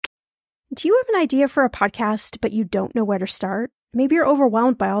Do you have an idea for a podcast, but you don't know where to start? Maybe you're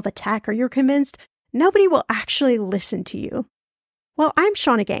overwhelmed by all the tech, or you're convinced nobody will actually listen to you. Well, I'm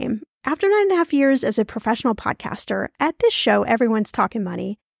Shauna Game. After 9.5 years as a professional podcaster, at this show, everyone's talking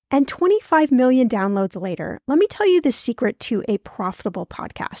money, and 25 million downloads later, let me tell you the secret to a profitable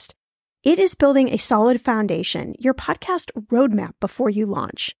podcast. It is building a solid foundation, your podcast roadmap before you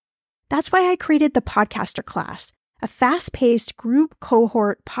launch. That's why I created the Podcaster Class, a fast-paced group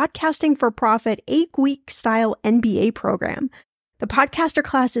cohort podcasting for profit 8-week style MBA program. The Podcaster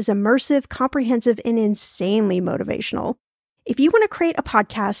Class is immersive, comprehensive, and insanely motivational. If you want to create a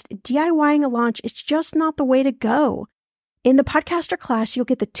podcast, DIYing a launch is just not the way to go. In the Podcaster Class, you'll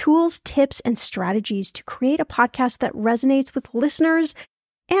get the tools, tips, and strategies to create a podcast that resonates with listeners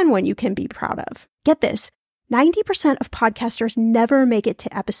and one you can be proud of. Get this, 90% of podcasters never make it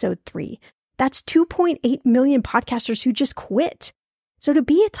to episode 3. That's 2.8 million podcasters who just quit. So to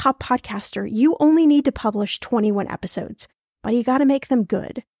be a top podcaster, you only need to publish 21 episodes, but you got to make them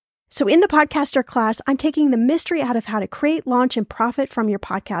good. So in the Podcaster Class, I'm taking the mystery out of how to create, launch, and profit from your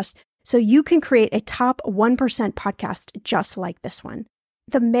podcast so you can create a top 1% podcast just like this one.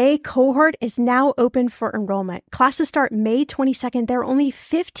 The May cohort is now open for enrollment. Classes start May 22nd. There are only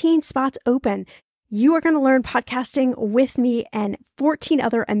 15 spots open. You are going to learn podcasting with me and 14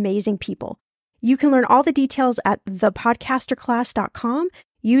 other amazing people. You can learn all the details at thepodcasterclass.com.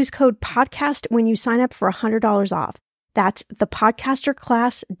 Use code PODCAST when you sign up for $100 off. That's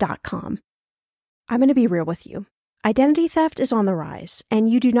thepodcasterclass.com. I'm going to be real with you. Identity theft is on the rise, and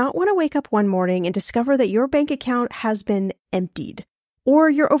you do not want to wake up one morning and discover that your bank account has been emptied, or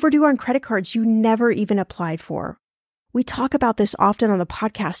you're overdue on credit cards you never even applied for. We talk about this often on the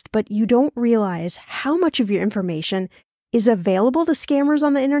podcast, but you don't realize how much of your information is available to scammers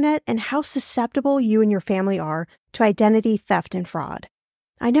on the internet and how susceptible you and your family are to identity theft and fraud.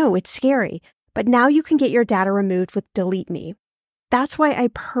 I know, it's scary, but now you can get your data removed with Delete Me. That's why I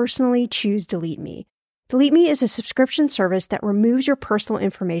personally choose Delete Me. Delete Me is a subscription service that removes your personal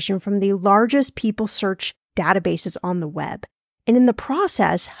information from the largest people search databases on the web, and in the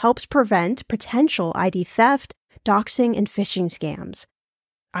process helps prevent potential ID theft, doxing, and phishing scams.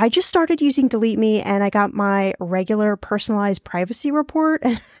 I just started using Delete Me and I got my regular personalized privacy report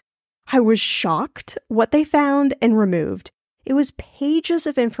and I was shocked what they found and removed. It was pages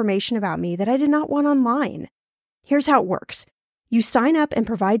of information about me that I did not want online. Here's how it works. You sign up and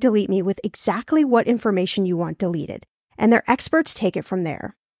provide Delete Me with exactly what information you want deleted, and their experts take it from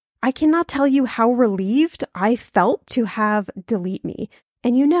there. I cannot tell you how relieved I felt to have Delete Me.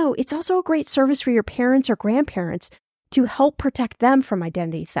 And it's also a great service for your parents or grandparents to help protect them from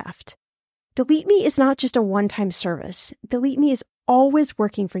identity theft. Delete Me is not just a one-time service. Delete Me is always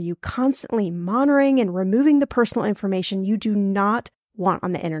working for you, constantly monitoring and removing the personal information you do not want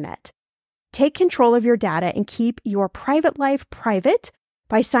on the internet. Take control of your data and keep your private life private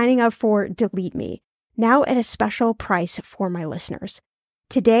by signing up for Delete Me, now at a special price for my listeners.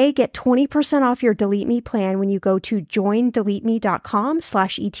 Today, get 20% off your Delete Me plan when you go to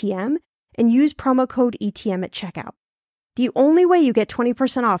joindeleteme.com/ETM and use promo code ETM at checkout. The only way you get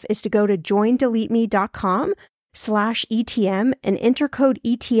 20% off is to go to joindeleteme.com/ETM and enter code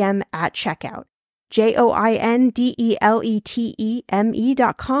ETM at checkout.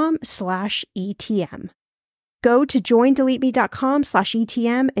 joindeleteme.com/ETM. Go to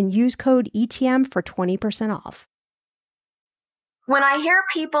joindeleteme.com/ETM and use code ETM for 20% off. When I hear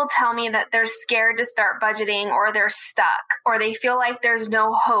people tell me that they're scared to start budgeting or they're stuck or they feel like there's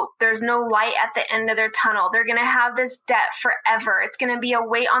no hope, there's no light at the end of their tunnel, they're going to have this debt forever. It's going to be a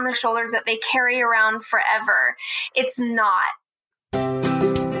weight on their shoulders that they carry around forever. It's not.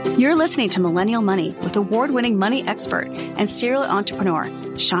 You're listening to Millennial Money with award-winning money expert and serial entrepreneur,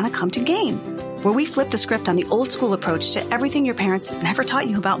 Shauna Come to Game, where we flip the script on the old school approach to everything your parents never taught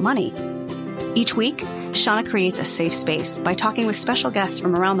you about money. Each week, Shauna creates a safe space by talking with special guests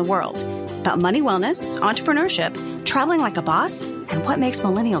from around the world about money wellness, entrepreneurship, traveling like a boss, and what makes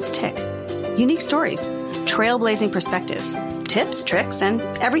millennials tick. Unique stories, trailblazing perspectives, tips, tricks, and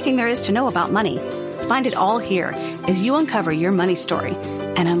everything there is to know about money. Find it all here as you uncover your money story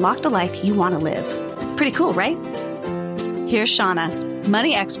and unlock the life you want to live. Pretty cool, right? Here's Shauna,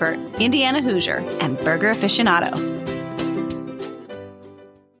 money expert, Indiana Hoosier, and burger aficionado.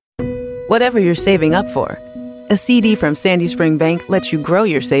 Whatever you're saving up for, a CD from Sandy Spring Bank lets you grow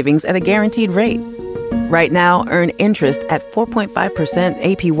your savings at a guaranteed rate. Right now, earn interest at 4.5%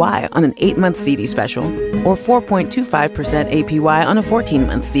 APY on an 8-month CD special or 4.25% APY on a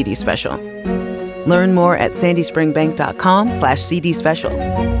 14-month CD special. Learn more at sandyspringbank.com/CD specials.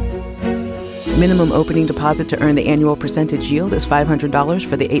 Minimum opening deposit to earn the annual percentage yield is $500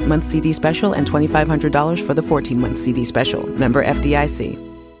 for the 8-month CD special and $2,500 for the 14-month CD special. Member FDIC.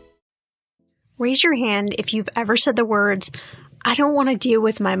 Raise your hand if you've ever said the words, "I don't want to deal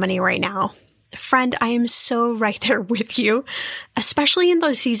with my money right now." Friend, I am so right there with you, especially in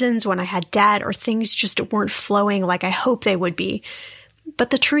those seasons when I had debt or things just weren't flowing like I hoped they would be.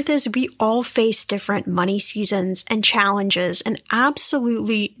 But the truth is, we all face different money seasons and challenges, and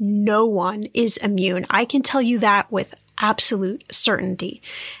absolutely no one is immune. I can tell you that with absolute certainty.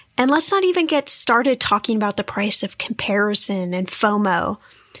 And let's not even get started talking about the price of comparison and FOMO.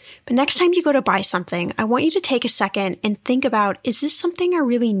 But next time you go to buy something, I want you to take a second and think about, is this something I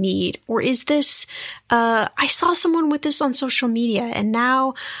really need? Or is this, I saw someone with this on social media and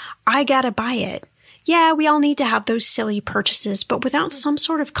now I gotta buy it. Yeah, we all need to have those silly purchases, but without some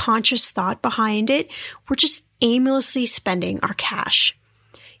sort of conscious thought behind it, we're just aimlessly spending our cash.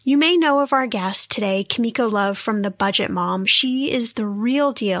 You may know of our guest today, Kumiko Love from The Budget Mom. She is the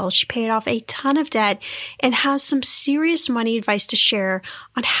real deal. She paid off a ton of debt and has some serious money advice to share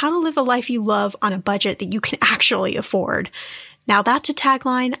on how to live a life you love on a budget that you can actually afford. Now that's a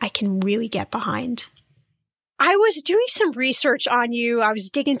tagline I can really get behind. I was doing some research on you. I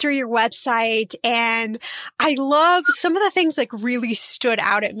was digging through your website and I love some of the things like really stood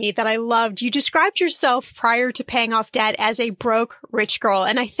out at me that I loved. You described yourself prior to paying off debt as a broke rich girl.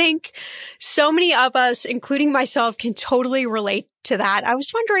 And I think so many of us, including myself, can totally relate to that. I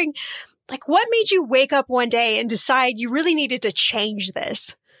was wondering, like, what made you wake up one day and decide you really needed to change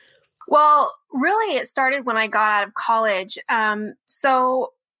this? Well, really, it started when I got out of college.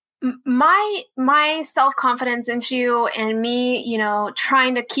 My self-confidence issue and me,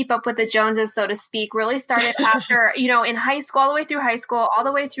 trying to keep up with the Joneses, so to speak, really started after, in high school, all the way through high school, all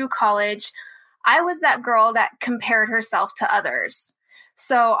the way through college. I was that girl that compared herself to others.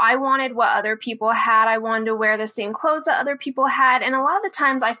 So I wanted what other people had. I wanted to wear the same clothes that other people had. And a lot of the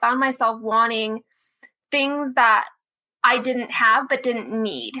times I found myself wanting things that I didn't have but didn't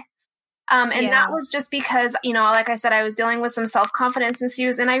need. That was just because, like I said, I was dealing with some self-confidence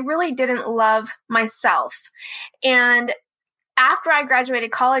issues and I really didn't love myself. And after I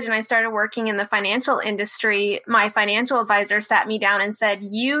graduated college and I started working in the financial industry, my financial advisor sat me down and said,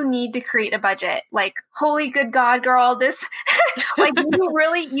 "You need to create a budget." Like, holy good God, girl, this, like,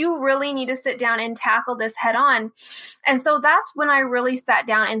 you really need to sit down and tackle this head on. And so that's when I really sat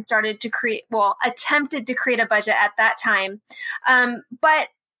down and started to attempted to create a budget at that time. But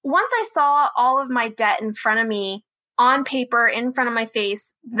once I saw all of my debt in front of me on paper, in front of my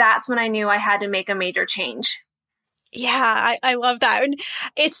face, that's when I knew I had to make a major change. Yeah, I love that. And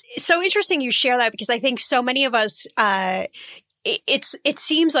it's so interesting you share that because I think so many of us, it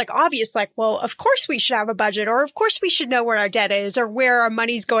seems like obvious, like, well, of course we should have a budget, or of course we should know where our debt is or where our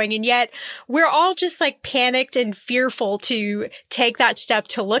money's going. And yet we're all just like panicked and fearful to take that step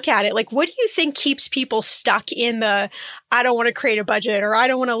to look at it. Like, what do you think keeps people stuck in the, I don't want to create a budget or I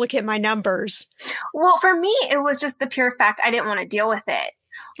don't want to look at my numbers? Well, for me, it was just the pure fact I didn't want to deal with it.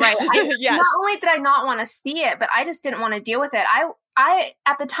 Right. Yes. Not only did I not want to see it, but I just didn't want to deal with it. I,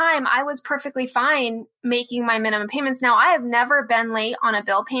 at the time, I was perfectly fine making my minimum payments. Now, I have never been late on a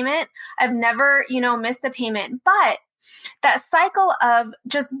bill payment. I've never, missed a payment, but that cycle of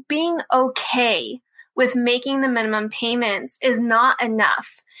just being okay with making the minimum payments is not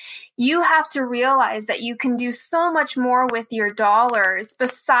enough. You have to realize that you can do so much more with your dollars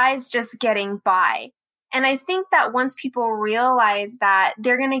besides just getting by. And I think that once people realize that,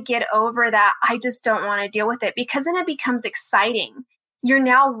 they're going to get over that, I just don't want to deal with it, because then it becomes exciting. You're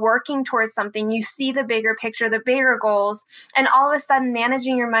now working towards something. You see the bigger picture, the bigger goals, and all of a sudden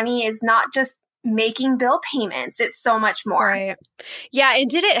managing your money is not just making bill payments. It's so much more. Right. Yeah. And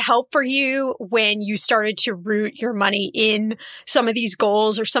did it help for you when you started to root your money in some of these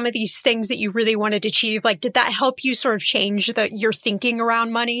goals or some of these things that you really wanted to achieve? Like, did that help you sort of change your thinking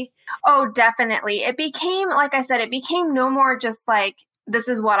around money? Oh, definitely. It became, like I said, no more just like, this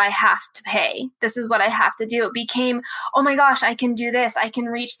is what I have to pay. This is what I have to do. It became, oh my gosh, I can do this. I can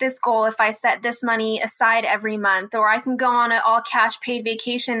reach this goal if I set this money aside every month, or I can go on an all cash paid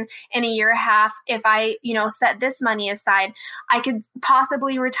vacation in a year and a half if I, set this money aside. I could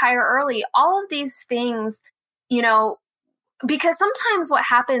possibly retire early. All of these things, because sometimes what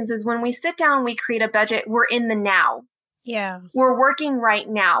happens is when we sit down and we create a budget, we're in the now. Yeah. We're working right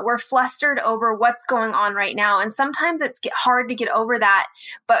now. We're flustered over what's going on right now. And sometimes it's hard to get over that,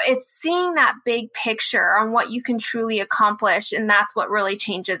 but it's seeing that big picture on what you can truly accomplish. And that's what really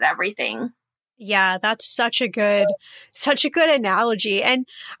changes everything. Yeah, that's such a good analogy. And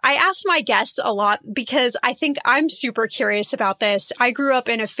I ask my guests a lot because I think I'm super curious about this. I grew up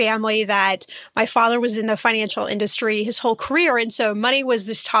in a family that my father was in the financial industry his whole career. And so money was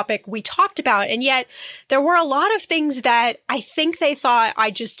this topic we talked about. And yet there were a lot of things that I think they thought I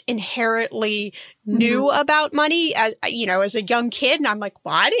just inherently knew about money as a young kid. And I'm like,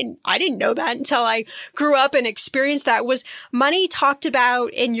 well, I didn't know that until I grew up and experienced that. Was money talked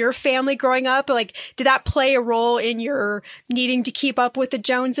about in your family growing up? Like, did that play a role in your needing to keep up with the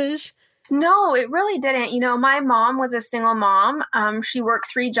Joneses? No, it really didn't. My mom was a single mom. She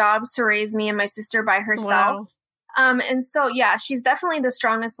worked 3 jobs to raise me and my sister by herself. Wow. And so, yeah, she's definitely the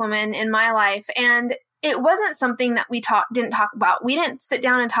strongest woman in my life. And it wasn't something that we didn't talk about. We didn't sit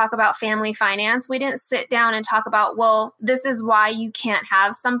down and talk about family finance. We didn't sit down and talk about, well, this is why you can't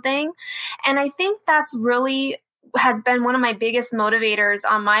have something. And I think that's really has been one of my biggest motivators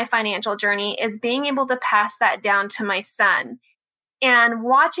on my financial journey, is being able to pass that down to my son. And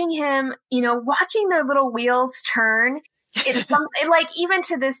watching him, watching their little wheels turn. It's like, even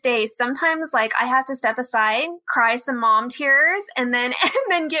to this day, sometimes like I have to step aside, cry some mom tears, and then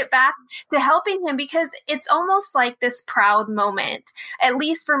get back to helping him, because it's almost like this proud moment, at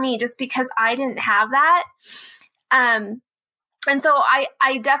least for me, just because I didn't have that. And so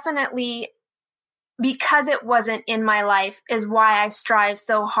I definitely, because it wasn't in my life, is why I strive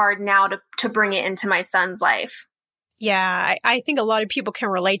so hard now to bring it into my son's life. Yeah, I think a lot of people can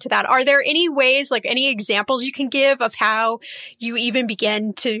relate to that. Are there any ways, like any examples you can give of how you even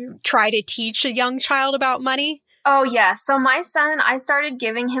begin to try to teach a young child about money? Oh, yeah. So my son, I started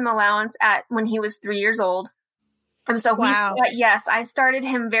giving him allowance when he was 3 years old. And so wow. Yes, I started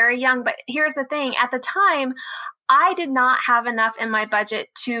him very young. But here's the thing. At the time, I did not have enough in my budget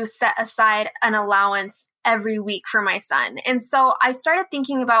to set aside an allowance every week for my son. And so I started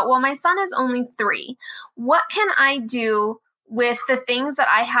thinking about, well, my son is only 3. What can I do with the things that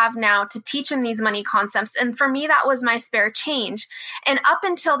I have now to teach him these money concepts? And for me, that was my spare change. And up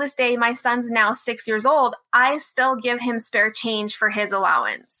until this day, my son's now 6 years old, I still give him spare change for his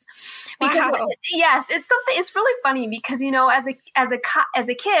allowance. Because wow. Yes, it's really funny because, as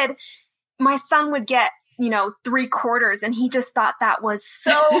a kid, my son would get 3 quarters, and he just thought that was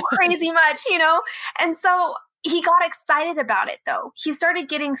so crazy much, And so he got excited about it, though. He started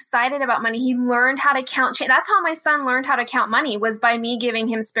getting excited about money. He learned how to count change. That's how my son learned how to count money, was by me giving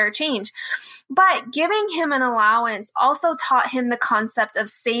him spare change. But giving him an allowance also taught him the concept of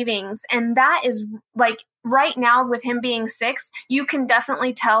savings. And that is like, right now, with him being 6, you can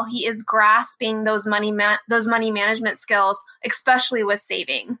definitely tell he is grasping those money management skills, especially with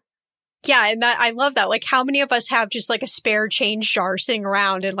saving. Yeah. And I love that. Like, how many of us have just like a spare change jar sitting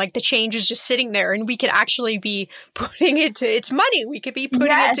around, and like the change is just sitting there, and we could actually be putting it to, it's money. We could be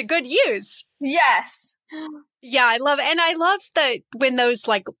putting it to good use. Yes. Yeah, I love it. And I love that when those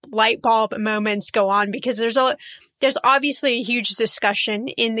like light bulb moments go on, because there's obviously a huge discussion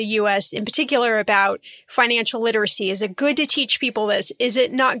in the US in particular about financial literacy. Is it good to teach people this? Is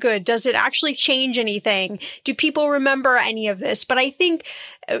it not good? Does it actually change anything? Do people remember any of this? But I think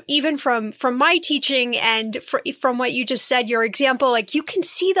even from my teaching and from what you just said, your example, like you can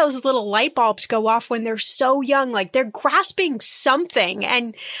see those little light bulbs go off when they're so young, like they're grasping something.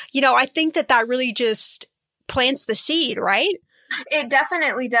 And, I think that really just plants the seed, right? It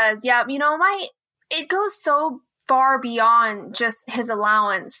definitely does. Yeah. It goes so far beyond just his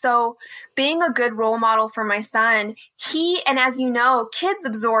allowance. So being a good role model for my son, and as you know, kids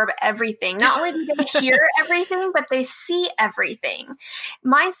absorb everything. Not only do they hear everything, but they see everything.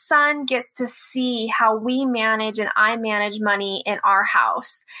 My son gets to see how we manage and I manage money in our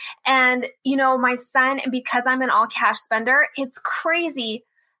house. And, my son, because I'm an all cash spender, it's crazy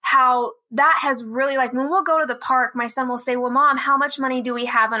how that has really, like, when we'll go to the park, my son will say, well, Mom, how much money do we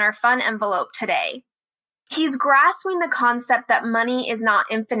have in our fun envelope today? He's grasping the concept that money is not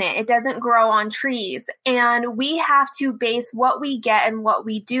infinite. It doesn't grow on trees. And we have to base what we get and what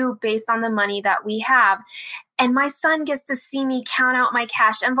we do based on the money that we have. And my son gets to see me count out my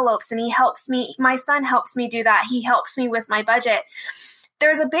cash envelopes, and my son helps me do that. He helps me with my budget.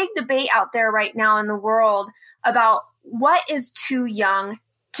 There's a big debate out there right now in the world about what is too young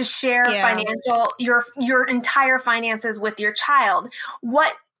to share your entire finances with your child.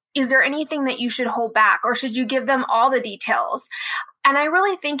 Is there anything that you should hold back, or should you give them all the details? And I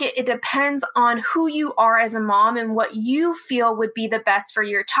really think it depends on who you are as a mom and what you feel would be the best for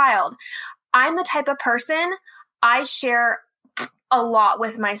your child. I'm the type of person, I share a lot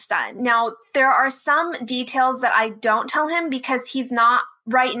with my son. Now, there are some details that I don't tell him because he's not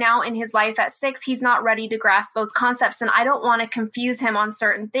right now in his life at 6, he's not ready to grasp those concepts. And I don't want to confuse him on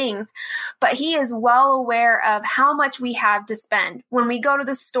certain things, but he is well aware of how much we have to spend. When we go to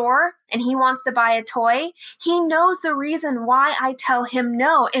the store and he wants to buy a toy, he knows the reason why I tell him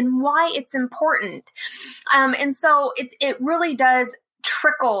no and why it's important. And so it really does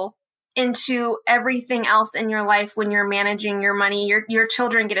trickle into everything else in your life when you're managing your money. Your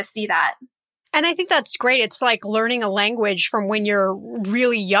children get to see that. And I think that's great. It's like learning a language from when you're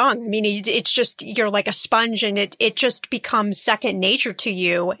really young. I mean, it's just, you're like a sponge and it just becomes second nature to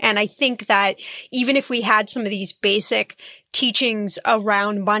you. And I think that even if we had some of these basic teachings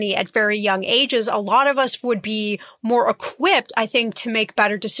around money at very young ages, a lot of us would be more equipped, I think, to make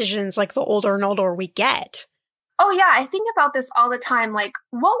better decisions like the older and older we get. Oh, yeah. I think about this all the time. Like,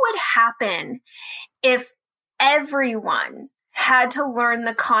 what would happen if everyone had to learn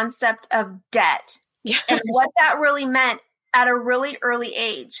the concept of debt and what that really meant at a really early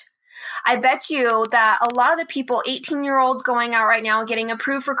age? I bet you that a lot of the people, 18-year-olds going out right now, getting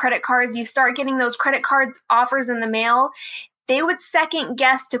approved for credit cards, you start getting those credit cards offers in the mail, they would second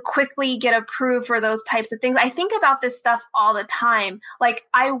guess to quickly get approved for those types of things. I think about this stuff all the time. Like,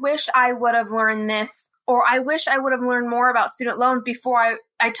 I wish I would have learned this, or I wish I would have learned more about student loans before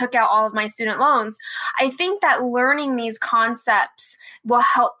I took out all of my student loans. I think that learning these concepts will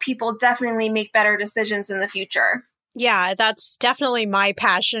help people definitely make better decisions in the future. Yeah, that's definitely my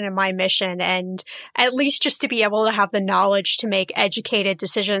passion and my mission. And at least just to be able to have the knowledge to make educated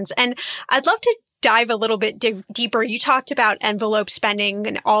decisions. And I'd love to dive a little bit deeper. You talked about envelope spending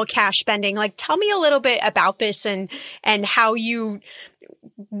and all cash spending. Like, tell me a little bit about this and how you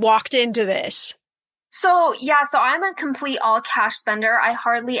walked into this. So I'm a complete all cash spender. I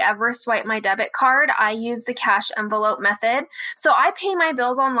hardly ever swipe my debit card. I use the cash envelope method. So I pay my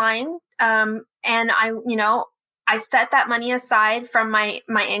bills online. And I set that money aside from my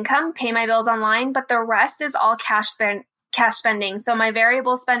income, pay my bills online, but the rest is all cash spending. So my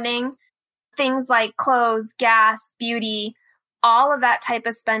variable spending, things like clothes, gas, beauty, all of that type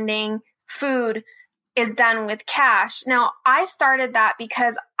of spending, food, is done with cash. Now, I started that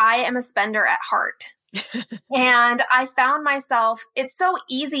because I am a spender at heart. And I found myself, it's so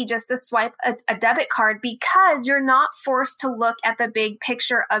easy just to swipe a debit card because you're not forced to look at the big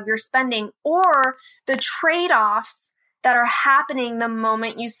picture of your spending or the trade-offs that are happening the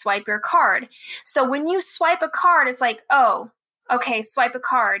moment you swipe your card. So when you swipe a card, it's like, oh, okay, swipe a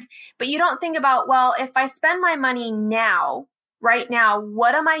card. But you don't think about, well, if I spend my money now, right now,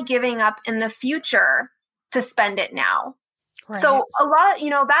 what am I giving up in the future to spend it now? Right. So a lot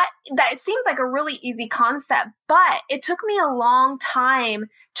of, that seems like a really easy concept, but it took me a long time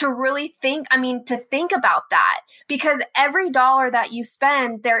to really think about that, because every dollar that you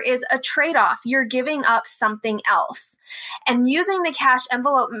spend, there is a trade-off. You're giving up something else. And using the cash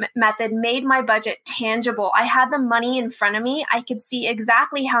envelope method made my budget tangible. I had the money in front of me. I could see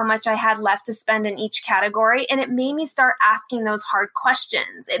exactly how much I had left to spend in each category. And it made me start asking those hard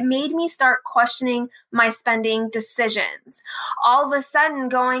questions. It made me start questioning my spending decisions. All of a sudden,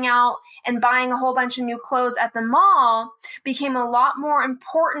 going out and buying a whole bunch of new clothes at the mall became a lot more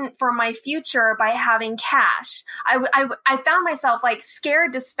important for my future by having cash. I found myself like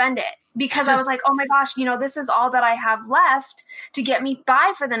scared to spend it, because I was like, oh my gosh, this is all that I have left to get me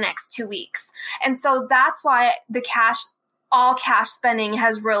by for the next 2 weeks. And so that's why the all cash spending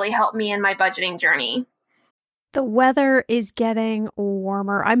has really helped me in my budgeting journey. The weather is getting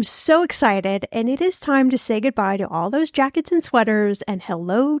warmer. I'm so excited, and it is time to say goodbye to all those jackets and sweaters and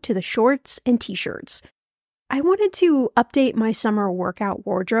hello to the shorts and t-shirts. I wanted to update my summer workout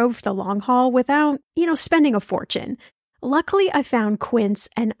wardrobe for the long haul without, spending a fortune. Luckily, I found Quince,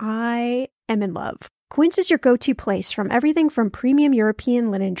 and I am in love. Quince is your go-to place from everything from premium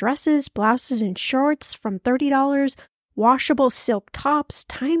European linen dresses, blouses, and shorts from $30, washable silk tops,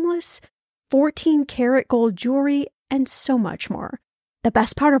 timeless, 14-karat gold jewelry, and so much more. The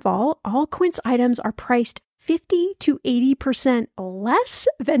best part of all Quince items are priced 50 to 80% less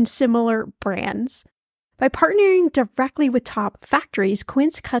than similar brands. By partnering directly with top factories,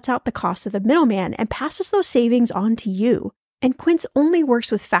 Quince cuts out the cost of the middleman and passes those savings on to you. And Quince only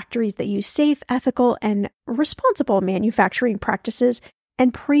works with factories that use safe, ethical, and responsible manufacturing practices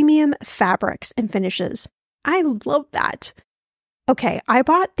and premium fabrics and finishes. I love that. Okay, I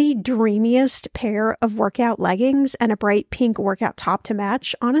bought the dreamiest pair of workout leggings and a bright pink workout top to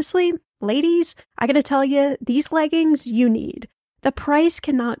match. Honestly, ladies, I gotta tell you, these leggings you need. The price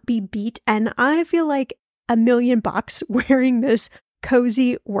cannot be beat, and I feel like $1 million wearing this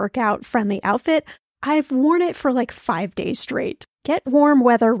cozy workout friendly outfit. I've worn it for like 5 days straight. Get warm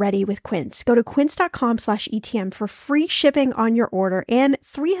weather ready with Quince. Go to quince.com/ETM for free shipping on your order and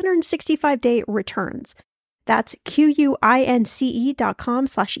 365-day returns. That's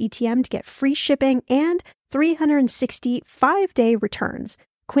QUINCE.com/ETM to get free shipping and 365-day returns.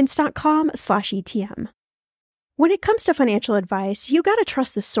 Quince.com/ETM. When it comes to financial advice, you gotta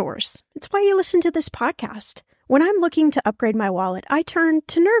trust the source. It's why you listen to this podcast. When I'm looking to upgrade my wallet, I turn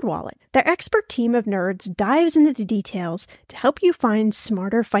to NerdWallet. Their expert team of nerds dives into the details to help you find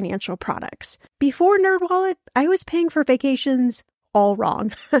smarter financial products. Before NerdWallet, I was paying for vacations all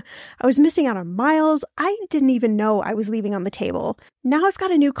wrong. I was missing out on miles I didn't even know I was leaving on the table. Now I've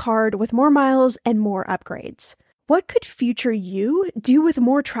got a new card with more miles and more upgrades. What could future you do with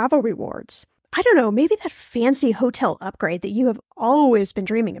more travel rewards? I don't know, maybe that fancy hotel upgrade that you have always been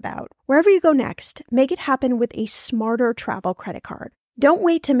dreaming about. Wherever you go next, make it happen with a smarter travel credit card. Don't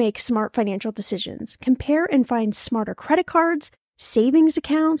wait to make smart financial decisions. Compare and find smarter credit cards, savings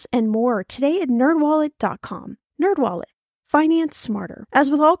accounts, and more today at nerdwallet.com. NerdWallet. Finance smarter. As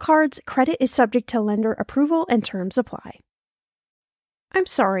with all cards, credit is subject to lender approval and terms apply. I'm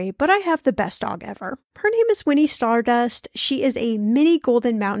sorry, but I have the best dog ever. Her name is Winnie Stardust. She is a mini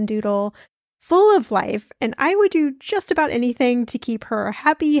golden mountain doodle, full of life, and I would do just about anything to keep her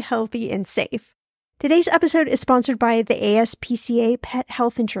happy, healthy, and safe. Today's episode is sponsored by the ASPCA Pet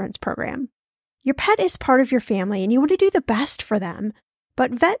Health Insurance Program. Your pet is part of your family, and you want to do the best for them. But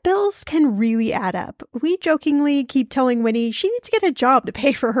vet bills can really add up. We jokingly keep telling Winnie she needs to get a job to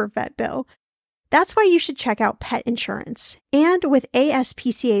pay for her vet bill. That's why you should check out pet insurance. And with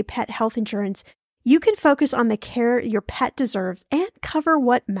ASPCA Pet Health Insurance, you can focus on the care your pet deserves and cover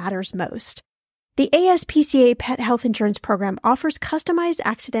what matters most. The ASPCA Pet Health Insurance Program offers customized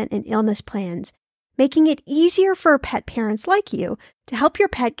accident and illness plans, making it easier for pet parents like you to help your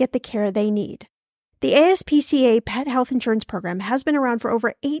pet get the care they need. The ASPCA Pet Health Insurance Program has been around for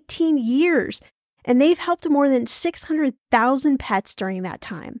over 18 years, and they've helped more than 600,000 pets during that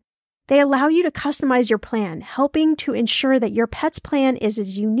time. They allow you to customize your plan, helping to ensure that your pet's plan is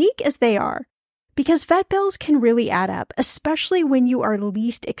as unique as they are. Because vet bills can really add up, especially when you are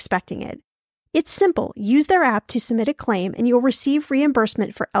least expecting it. It's simple. Use their app to submit a claim, and you'll receive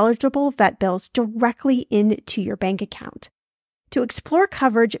reimbursement for eligible vet bills directly into your bank account. To explore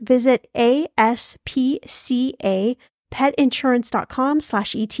coverage, visit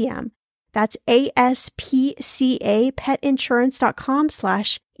aspcapetinsurance.com/ETM. That's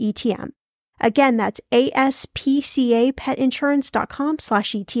aspcapetinsurance.com/ETM. Again, that's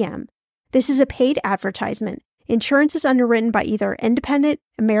aspcapetinsurance.com/ETM. This is a paid advertisement. Insurance is underwritten by either Independent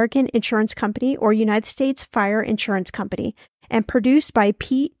American Insurance Company or United States Fire Insurance Company and produced by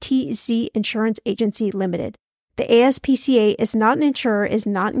PTZ Insurance Agency Limited. The ASPCA is not an insurer, is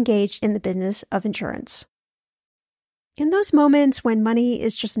not engaged in the business of insurance. In those moments when money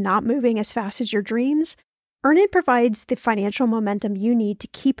is just not moving as fast as your dreams, Earnin provides the financial momentum you need to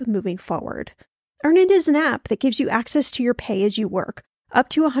keep moving forward. Earnin is an app that gives you access to your pay as you work, up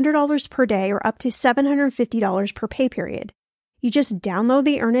to $100 per day or up to $750 per pay period. You just download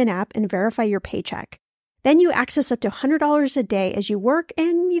the Earnin app and verify your paycheck. Then you access up to $100 a day as you work,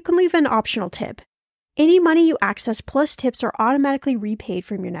 and you can leave an optional tip. Any money you access plus tips are automatically repaid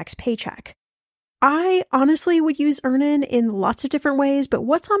from your next paycheck. I honestly would use Earnin in lots of different ways, but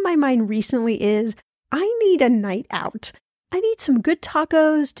what's on my mind recently is I need a night out. I need some good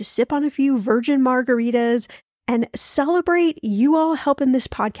tacos to sip on a few virgin margaritas and celebrate you all helping this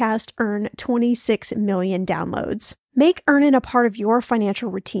podcast earn 26 million downloads. Make Earnin a part of your financial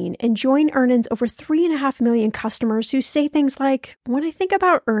routine and join Earnin's over 3.5 million customers who say things like, when I think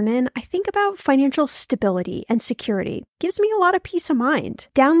about Earnin, I think about financial stability and security. Gives me a lot of peace of mind.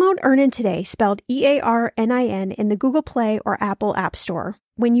 Download Earnin today, spelled EARNIN, in the Google Play or Apple App Store.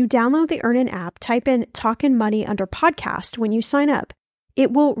 When you download the Earnin app, type in Talkin' Money under podcast when you sign up.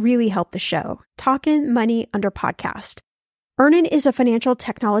 It will really help the show. Talkin' Money under podcast. Earnin is a financial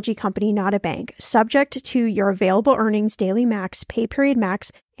technology company, not a bank, subject to your available earnings, daily max, pay period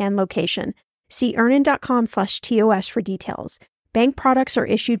max, and location. See earnin.com/TOS for details. Bank products are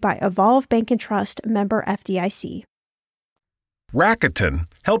issued by Evolve Bank and Trust, member FDIC. Rakuten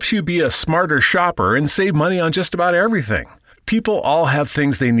helps you be a smarter shopper and save money on just about everything. People all have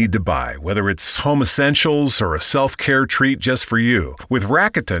things they need to buy, whether it's home essentials or a self-care treat just for you. With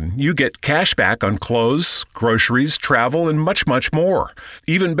Rakuten, you get cash back on clothes, groceries, travel, and much, much more.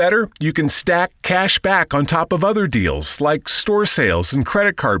 Even better, you can stack cash back on top of other deals like store sales and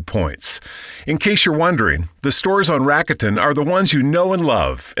credit card points. In case you're wondering, the stores on Rakuten are the ones you know and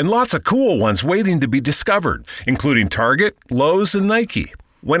love, and lots of cool ones waiting to be discovered, including Target, Lowe's, and Nike.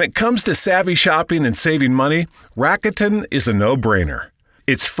 When it comes to savvy shopping and saving money, Rakuten is a no-brainer.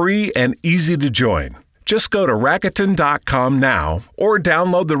 It's free and easy to join. Just go to Rakuten.com now or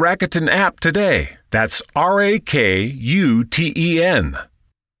download the Rakuten app today. That's Rakuten.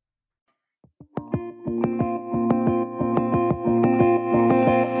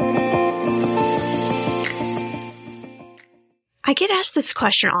 I get asked this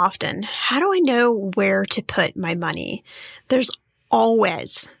question often. How do I know where to put my money? There's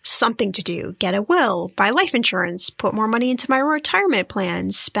always something to do. Get a will, buy life insurance, put more money into my retirement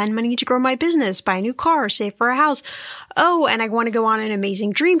plans, spend money to grow my business, buy a new car, save for a house. Oh, and I want to go on an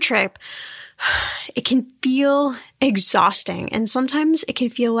amazing dream trip. It can feel exhausting. And sometimes it can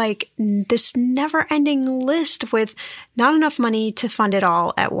feel like this never-ending list with not enough money to fund it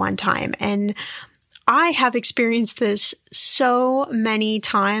all at one time. And I have experienced this so many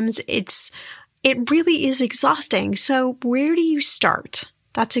times. It really is exhausting. So where do you start?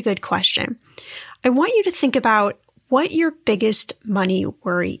 That's a good question. I want you to think about what your biggest money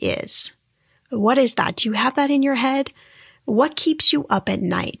worry is. What is that? Do you have that in your head? What keeps you up at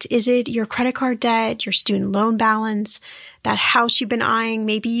night? Is it your credit card debt, your student loan balance, that house you've been eyeing?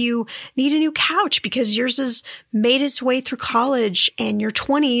 Maybe you need a new couch because yours has made its way through college and your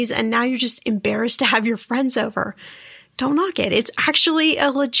 20s, and now you're just embarrassed to have your friends over. Don't knock it. It's actually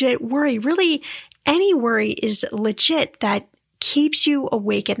a legit worry. Really, any worry is legit that keeps you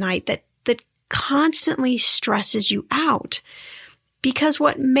awake at night, that constantly stresses you out. Because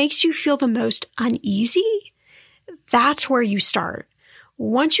what makes you feel the most uneasy, that's where you start.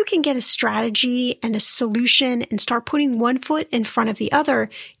 Once you can get a strategy and a solution and start putting one foot in front of the other,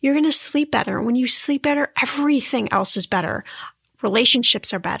 you're going to sleep better. When you sleep better, everything else is better.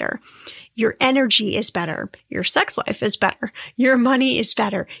 Relationships are better. Your energy is better. Your sex life is better. Your money is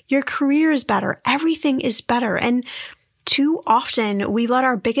better. Your career is better. Everything is better. And too often we let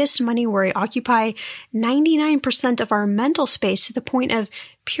our biggest money worry occupy 99% of our mental space to the point of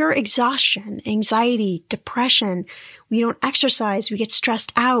pure exhaustion, anxiety, depression. We don't exercise. We get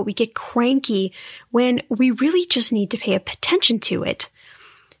stressed out. We get cranky when we really just need to pay attention to it.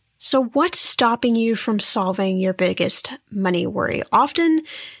 So what's stopping you from solving your biggest money worry? Often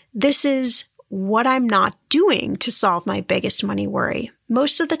this is what I'm not doing to solve my biggest money worry.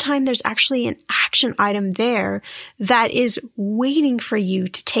 Most of the time, there's actually an action item there that is waiting for you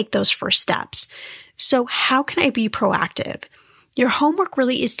to take those first steps. So how can I be proactive? Your homework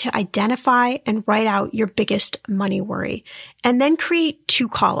really is to identify and write out your biggest money worry, and then create 2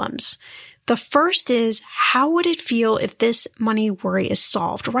 columns. The first is, how would it feel if this money worry is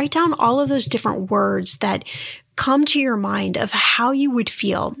solved? Write down all of those different words that come to your mind of how you would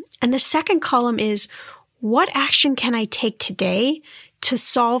feel. And the second column is, what action can I take today to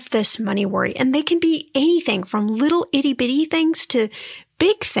solve this money worry? And they can be anything from little itty bitty things to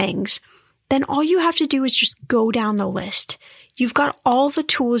big things. Then all you have to do is just go down the list. You've got all the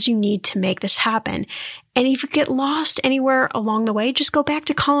tools you need to make this happen. And if you get lost anywhere along the way, just go back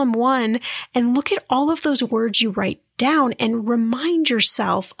to column 1 and look at all of those words you write down and remind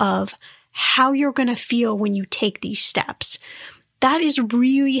yourself of how you're going to feel when you take these steps. That is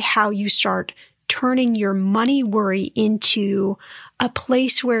really how you start turning your money worry into a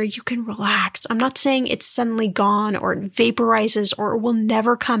place where you can relax. I'm not saying it's suddenly gone or it vaporizes or it will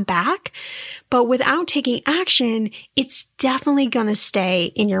never come back, but without taking action, it's definitely going to stay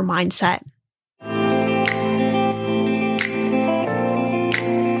in your mindset.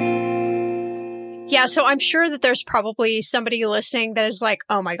 Yeah, so I'm sure that there's probably somebody listening that is like,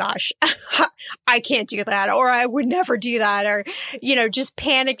 oh my gosh, I can't do that, or I would never do that, or, just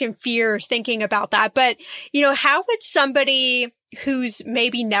panic and fear thinking about that. But, how would somebody who's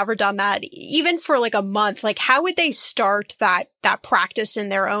maybe never done that, even for like a month, like how would they start that practice in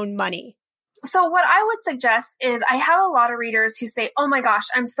their own money? So what I would suggest is, I have a lot of readers who say, oh my gosh,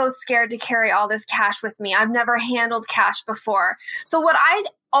 I'm so scared to carry all this cash with me. I've never handled cash before. So what I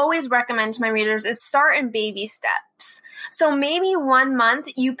always recommend to my readers is start in baby steps. So maybe 1 month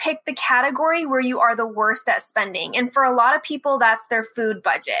you pick the category where you are the worst at spending. And for a lot of people, that's their food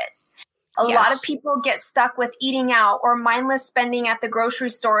budget. A lot of people get stuck with eating out or mindless spending at the grocery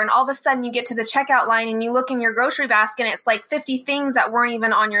store. And all of a sudden you get to the checkout line and you look in your grocery basket and it's like 50 things that weren't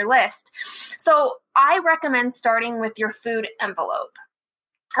even on your list. So I recommend starting with your food envelope,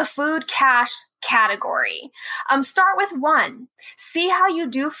 a food cash category. Start with 1. See how you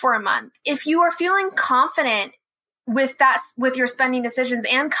do for a month. If you are feeling confident with your spending decisions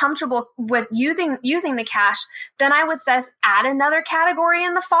and comfortable with using the cash, then I would say add another category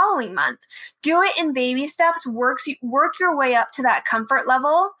in the following month. Do it in baby steps. Work your way up to that comfort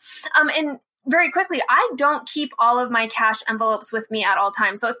level. And very quickly, I don't keep all of my cash envelopes with me at all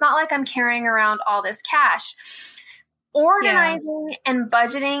times. So it's not like I'm carrying around all this cash. Organizing and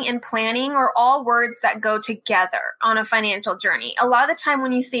budgeting and planning are all words that go together on a financial journey. A lot of the time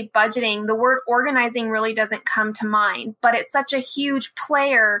when you say budgeting, the word organizing really doesn't come to mind, but it's such a huge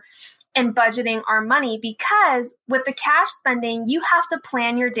player in budgeting our money, because with the cash spending, you have to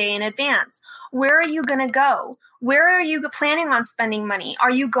plan your day in advance. Where are you going to go? Where are you planning on spending money?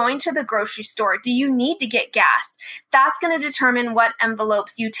 Are you going to the grocery store? Do you need to get gas? That's going to determine what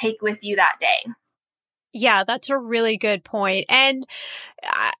envelopes you take with you that day. Yeah, that's a really good point. And,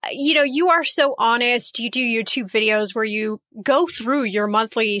 you are so honest. You do YouTube videos where you go through your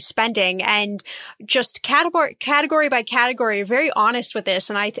monthly spending and just category by category, very honest with this.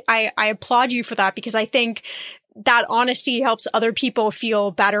 And I applaud you for that, because I think that honesty helps other people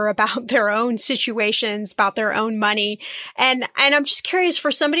feel better about their own situations, about their own money. And I'm just curious,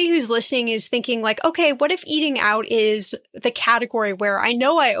 for somebody who's listening is thinking like, okay, what if eating out is the category where I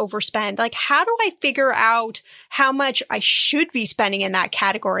know I overspend? Like, how do I figure out how much I should be spending in that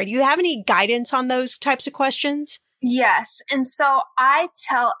category? Do you have any guidance on those types of questions? Yes. And so I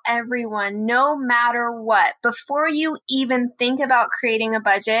tell everyone, no matter what, before you even think about creating a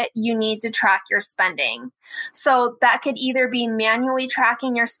budget, you need to track your spending. So that could either be manually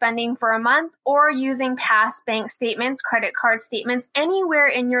tracking your spending for a month, or using past bank statements, credit card statements, anywhere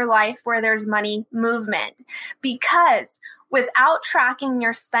in your life where there's money movement. Because without tracking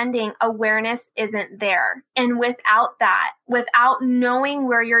your spending, awareness isn't there. And without that, without knowing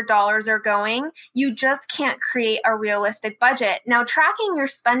where your dollars are going, you just can't create a realistic budget. Now, tracking your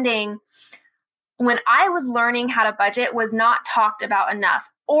spending, when I was learning how to budget, was not talked about enough,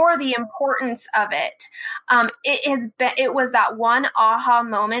 or the importance of it. It was that one aha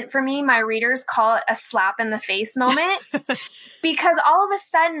moment for me. My readers call it a slap in the face moment. Because all of a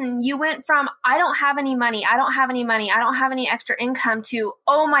sudden you went from, I don't have any money, I don't have any money, I don't have any extra income, to,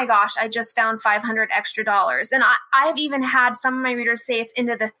 oh my gosh, I just found $500 extra. And I've even had some of my readers say it's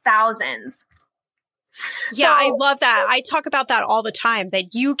into the thousands. Yeah, I love that. I talk about that all the time,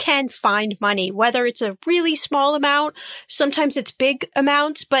 that you can find money, whether it's a really small amount, sometimes it's big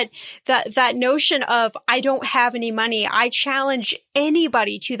amounts, but that notion of I don't have any money, I challenge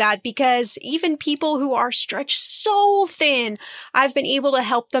anybody to that, because even people who are stretched so thin, I've been able to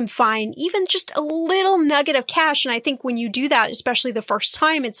help them find even just a little nugget of cash. And I think when you do that, especially the first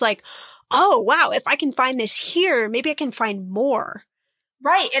time, it's like, oh, wow, if I can find this here, maybe I can find more.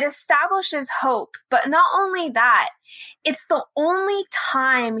 Right. It establishes hope. But not only that, it's the only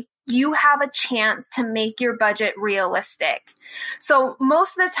time you have a chance to make your budget realistic. So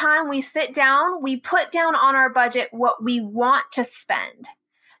most of the time we sit down, we put down on our budget what we want to spend,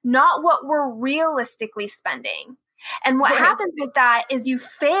 not what we're realistically spending. And what happens with that is you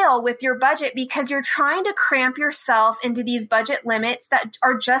fail with your budget, because you're trying to cramp yourself into these budget limits that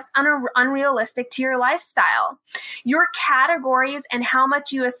are just unrealistic to your lifestyle. Your categories and how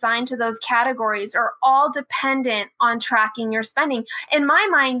much you assign to those categories are all dependent on tracking your spending. In my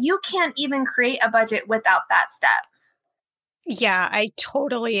mind, you can't even create a budget without that step. Yeah, I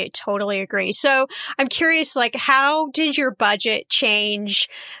totally agree. So I'm curious, like, how did your budget change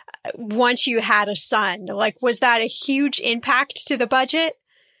once you had a son? Like, was that a huge impact to the budget?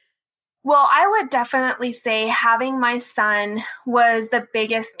 Well, I would definitely say having my son was the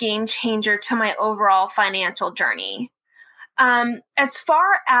biggest game changer to my overall financial journey. As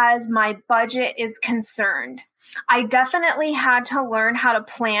far as my budget is concerned, I definitely had to learn how to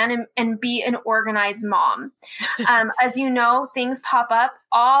plan and be an organized mom. As you know, things pop up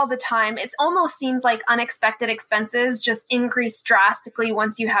all the time. It almost seems like unexpected expenses just increase drastically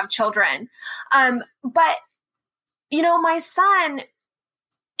once you have children. But, my son,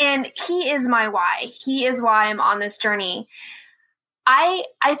 and he is my why. He is why I'm on this journey. I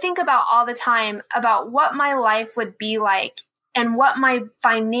think about all the time about what my life would be like and what my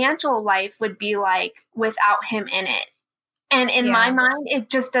financial life would be like without him in it. And in my mind, it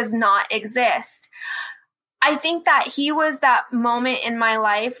just does not exist. I think that he was that moment in my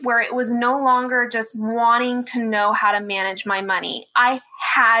life where it was no longer just wanting to know how to manage my money. I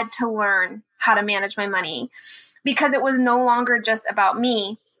had to learn how to manage my money, because it was no longer just about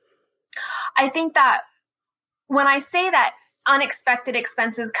me. I think that when I say that unexpected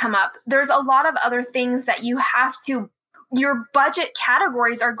expenses come up, there's a lot of other things that your budget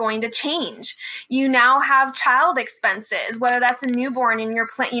categories are going to change. You now have child expenses, whether that's a newborn and you're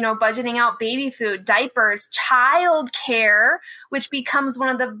budgeting out baby food, diapers, child care, which becomes one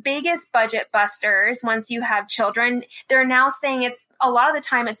of the biggest budget busters once you have children. They're now saying it's a lot of the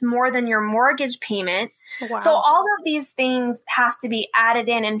time it's more than your mortgage payment. Wow. So all of these things have to be added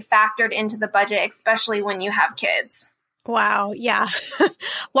in and factored into the budget, especially when you have kids. Wow. Yeah.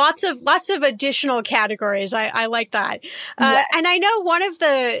 lots of additional categories. I like that. Yes. And I know one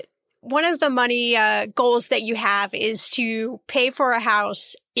of the money goals that you have is to pay for a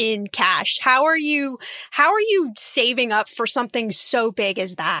house in cash. How are you saving up for something so big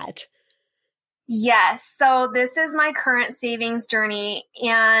as that? Yes. So this is my current savings journey.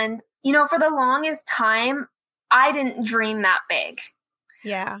 And, for the longest time, I didn't dream that big.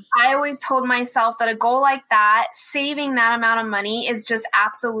 Yeah. I always told myself that a goal like that, saving that amount of money, is just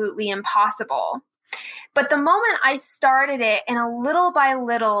absolutely impossible. But the moment I started it, and a little by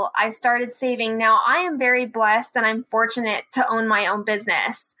little, I started saving. Now, I am very blessed and I'm fortunate to own my own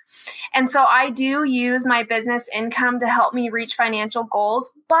business. And so I do use my business income to help me reach financial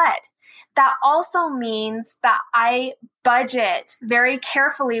goals. But that also means that I budget very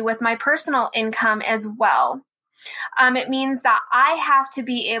carefully with my personal income as well. It means that I have to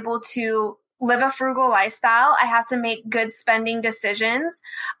be able to live a frugal lifestyle. I have to make good spending decisions.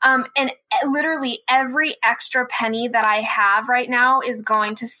 And literally every extra penny that I have right now is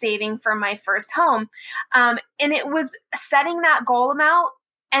going to saving for my first home. And it was setting that goal amount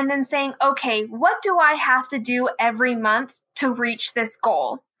and then saying, okay, what do I have to do every month to reach this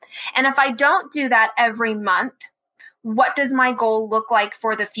goal? And if I don't do that every month, what does my goal look like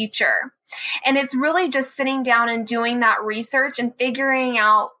for the future? And it's really just sitting down and doing that research and figuring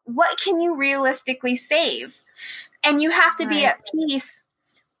out what can you realistically save. And you have to be at peace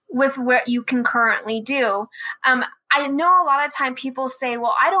with what you can currently do. I know a lot of time people say,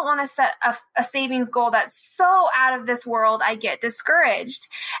 well, I don't want to set a savings goal that's so out of this world, I get discouraged.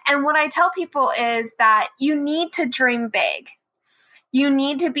 And what I tell people is that you need to dream big. You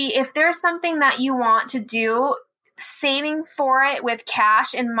need to be, if there's something that you want to do, saving for it with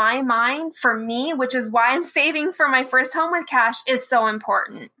cash, in my mind, for me, which is why I'm saving for my first home with cash, is so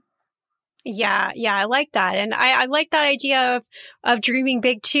important. Yeah, I like that. And I like that idea of dreaming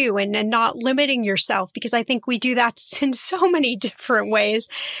big too, and not limiting yourself, because I think we do that in so many different ways.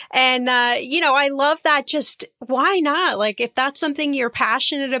 And, I love that. Just why not? Like, if that's something you're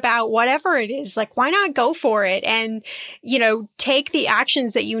passionate about, whatever it is, like, why not go for it? And, take the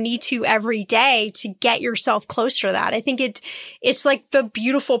actions that you need to every day to get yourself closer to that. I think it's like the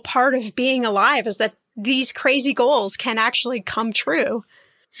beautiful part of being alive is that these crazy goals can actually come true.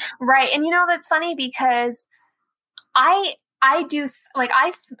 Right. And that's funny because I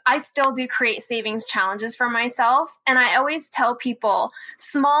still do create savings challenges for myself. And I always tell people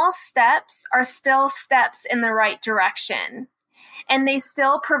small steps are still steps in the right direction. And they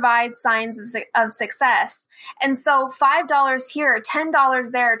still provide signs of success. And so $5 here,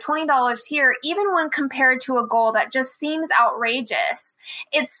 $10 there, $20 here, even when compared to a goal that just seems outrageous,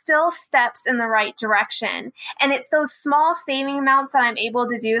 it's still steps in the right direction. And it's those small saving amounts that I'm able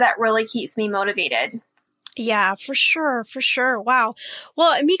to do that really keeps me motivated. Yeah, for sure. For sure. Wow.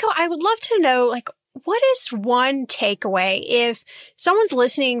 Well, Miko, I would love to know, what is one takeaway if someone's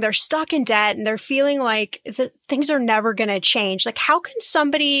listening, they're stuck in debt and they're feeling like things are never going to change? Like, how can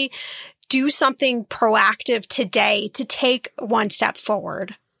somebody do something proactive today to take one step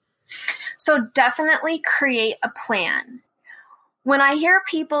forward? So definitely create a plan. When I hear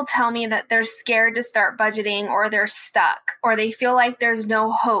people tell me that they're scared to start budgeting, or they're stuck, or they feel like there's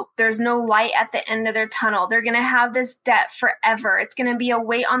no hope, there's no light at the end of their tunnel, they're going to have this debt forever, it's going to be a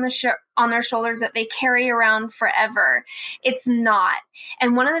weight on their shoulders that they carry around forever. It's not.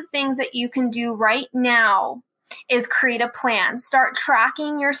 And one of the things that you can do right now is create a plan. Start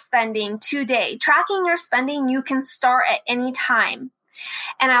tracking your spending today. Tracking your spending, you can start at any time.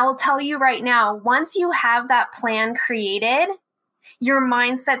 And I will tell you right now, once you have that plan created, your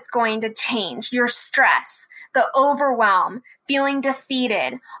mindset's going to change. Your stress, the overwhelm, feeling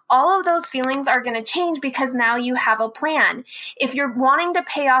defeated, all of those feelings are going to change because now you have a plan. If you're wanting to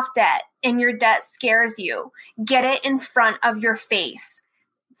pay off debt and your debt scares you, get it in front of your face.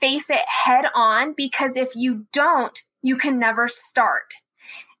 Face it head on, because if you don't, you can never start.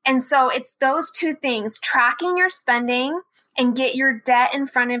 And so it's those two things, tracking your spending and get your debt in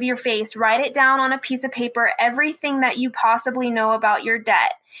front of your face. Write it down on a piece of paper, everything that you possibly know about your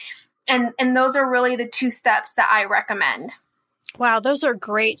debt. And those are really the two steps that I recommend. Wow, those are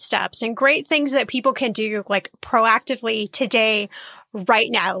great steps and great things that people can do proactively today, right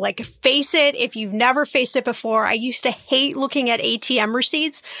now. Face it if you've never faced it before. I used to hate looking at ATM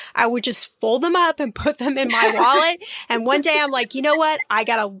receipts. I would just fold them up and put them in my wallet. And one day I'm like, you know what? I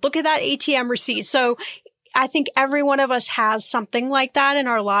got to look at that ATM receipt. So I think every one of us has something like that in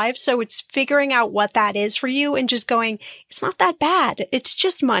our lives. So it's figuring out what that is for you and just going, it's not that bad. It's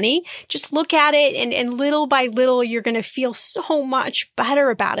just money. Just look at it, and little by little, you're going to feel so much better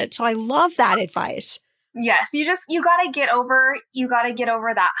about it. So I love that advice. Yes. You got to get over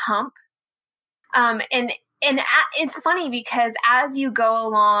that hump. And it's funny because as you go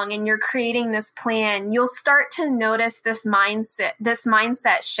along and you're creating this plan, you'll start to notice this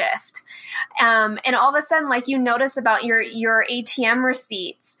mindset shift. And all of a sudden, like you notice about your ATM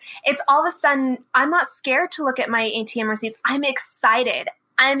receipts, it's all of a sudden, I'm not scared to look at my ATM receipts. I'm excited.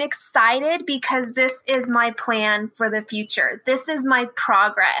 I'm excited because this is my plan for the future. This is my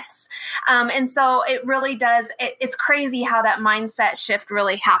progress. And so it really does. It's crazy how that mindset shift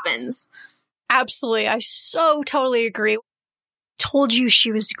really happens. Absolutely. I so totally agree. Told you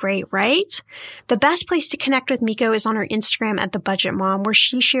she was great, right? The best place to connect with Miko is on her Instagram at The Budget Mom, where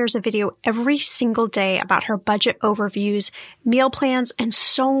she shares a video every single day about her budget overviews, meal plans, and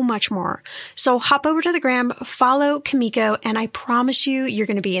so much more. So hop over to the gram, follow Kumiko, and I promise you're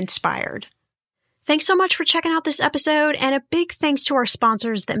going to be inspired. Thanks so much for checking out this episode, and a big thanks to our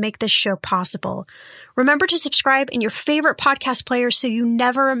sponsors that make this show possible. Remember to subscribe in your favorite podcast player so you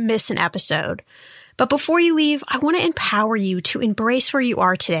never miss an episode. But before you leave, I want to empower you to embrace where you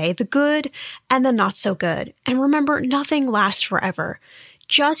are today, the good and the not so good. And remember, nothing lasts forever.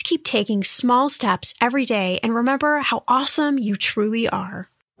 Just keep taking small steps every day and remember how awesome you truly are.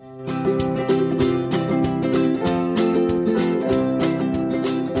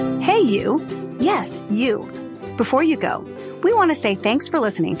 Hey, you. Yes, you. Before you go, we want to say thanks for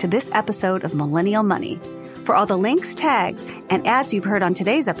listening to this episode of Millennial Money. For all the links, tags, and ads you've heard on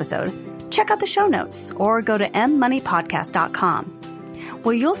today's episode, check out the show notes or go to mmoneypodcast.com,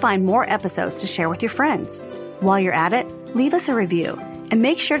 where you'll find more episodes to share with your friends. While you're at it, leave us a review and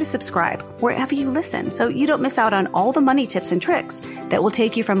make sure to subscribe wherever you listen so you don't miss out on all the money tips and tricks that will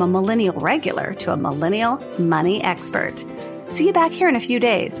take you from a millennial regular to a millennial money expert. See you back here in a few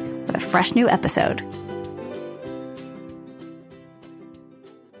days with a fresh new episode.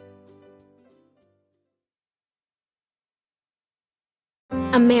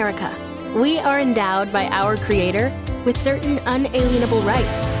 America. We are endowed by our Creator with certain unalienable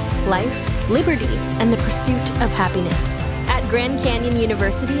rights: life, liberty, and the pursuit of happiness. At Grand Canyon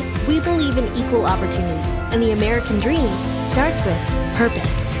University, we believe in equal opportunity, and the American dream starts with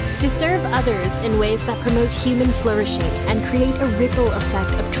purpose. To serve others in ways that promote human flourishing and create a ripple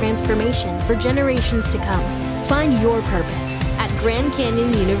effect of transformation for generations to come. Find your purpose at Grand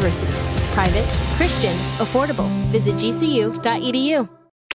Canyon University. Private, Christian, affordable. Visit gcu.edu.